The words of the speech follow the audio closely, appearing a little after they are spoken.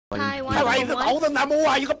你个头子那么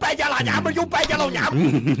啊，一个败家老娘们，又败家老娘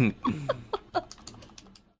们。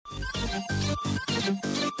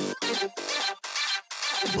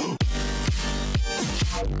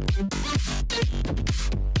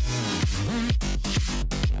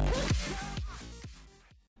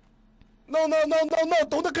No,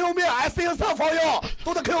 don't kill me! I sing a song for you!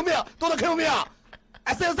 Don't kill me! Don't kill me!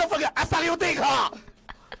 I sing a song for you! I suck your dick!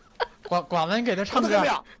 寡人给他唱歌。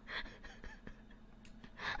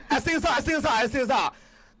I sing a song!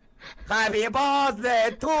 Happy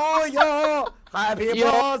birthday to you! Happy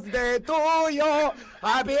birthday to you!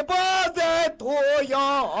 Happy birthday to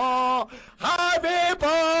you! Happy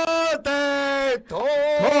birthday to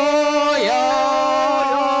you!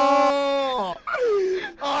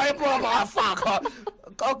 I bro, fuck!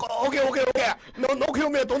 Okay. No kill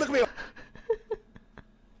me, don't kill me.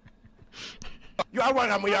 You are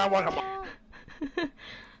welcome.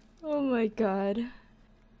 Oh my god.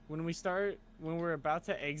 When we're about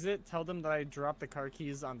to exit, tell them that I dropped the car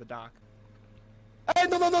keys on the dock. Hey,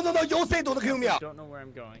 no, you say don't kill me. I don't know where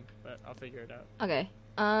I'm going, but I'll figure it out. Okay.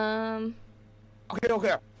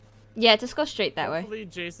 Okay. Yeah, just go straight that way. Hopefully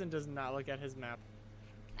Jason does not look at his map.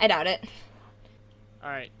 I doubt it.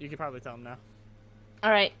 Alright, you can probably tell him now.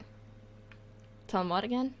 Alright. Tell him what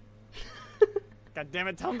again? God damn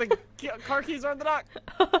it, tell him the car keys are on the dock!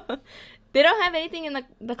 They don't have anything in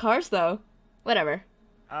the cars though. Whatever.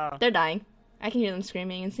 Oh. They're dying. I can hear them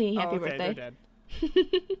screaming and singing happy birthday. They're dead.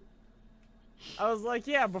 I was like,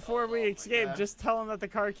 yeah, before we escape, just tell them that the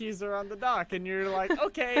car keys are on the dock. And you're like,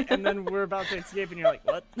 okay. And then we're about to escape and you're like,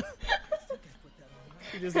 what?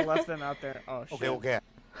 You just left them out there. Oh, shit. Okay.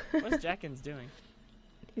 What's Jackins doing?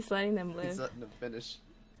 He's letting them live. He's letting them finish.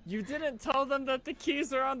 You didn't tell them that the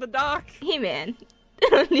keys are on the dock. Hey man, they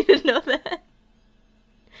don't need to know that.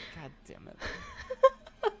 God damn it.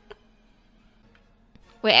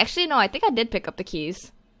 Wait, actually no, I think I did pick up the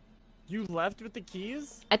keys. You left with the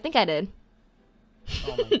keys? I think I did.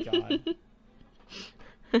 Oh my god.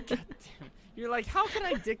 God damn it. You're like, how can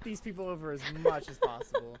I dick these people over as much as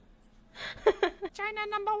possible? China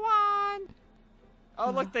 #1!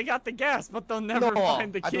 Oh look, they got the gas, but they'll never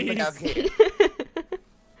find the keys.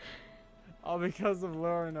 All because of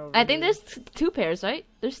Lauren over I think here. there's two pairs, right?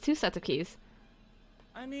 There's two sets of keys.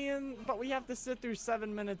 I mean, but we have to sit through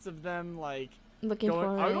 7 minutes of them, like, Looking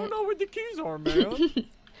going, for I don't know where the keys are, man.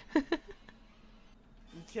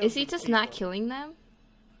 Is he just not killing them?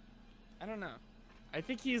 I don't know. I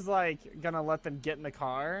think he's, like, gonna let them get in the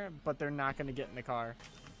car, but they're not gonna get in the car.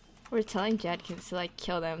 We're telling Jadkins to, like,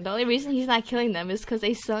 kill them. The only reason he's not killing them is because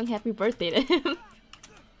they sung happy birthday to him.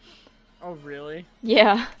 Oh, really?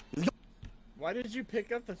 Yeah. Why did you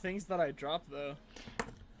pick up the things that I dropped, though?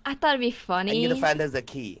 I thought it'd be funny. I need to find the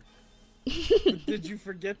key. Did you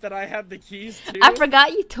forget that I had the keys, too? I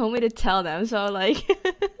forgot you told me to tell them, so, like...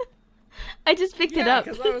 I just picked it up.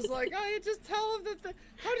 Yeah, because I was like, oh, you just tell them that the...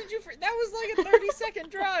 How did you... That was like a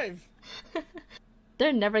 30-second drive.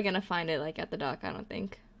 They're never gonna find it, like, at the dock, I don't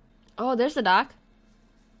think. Oh, there's the dock.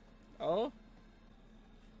 Oh?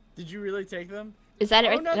 Did you really take them? Is that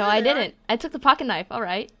it? Oh, No, I didn't. I took the pocket knife.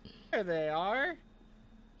 Alright. There they are.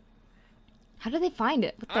 How did they find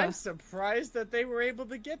it? What the... I'm surprised that they were able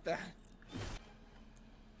to get that.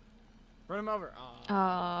 Run him over.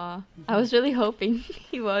 I was really hoping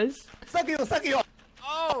he was. Suck you!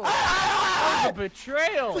 Oh! Oh, the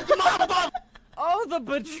betrayal! Oh, the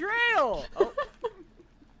betrayal! Oh,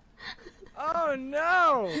 oh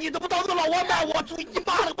no!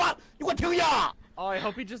 Oh, I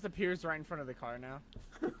hope he just appears right in front of the car now.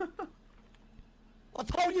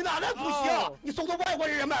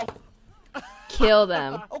 Kill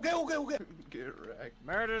them. Okay. Get wrecked.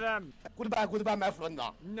 Murder them! Goodbye, my friend.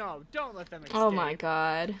 No, don't let them escape. Oh my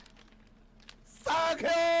god. Suck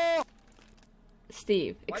you!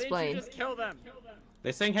 Steve, Why explain. didn't you just kill them?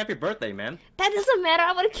 They sang happy birthday, man. That doesn't matter.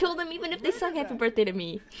 I would have killed them even if they sung happy birthday to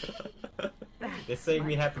me. They sang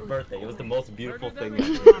me happy birthday. It was the most beautiful thing.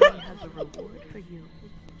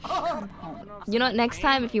 You know, next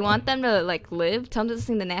time if you want them to like live, tell them to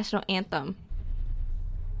sing the national anthem.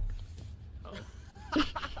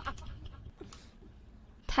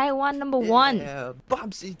 Taiwan #1. Yeah,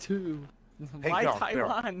 Bobsy too. Hey, Why girl,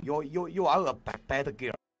 Taiwan? you are a bad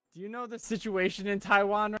girl. Do you know the situation in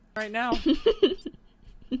Taiwan right now?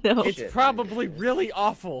 No. It's probably really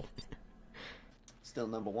awful. Still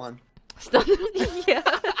 #1. Stop. Yeah.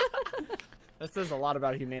 That says a lot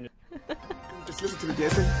about humanity. Just listen to me,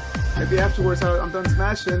 Jason. Maybe afterwards I'm done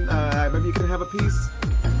smashing. Maybe you can have a piece.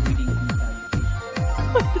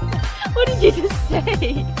 What did you just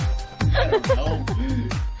say? I don't know.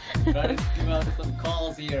 Try to give out some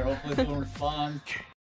calls here. Hopefully someone responds.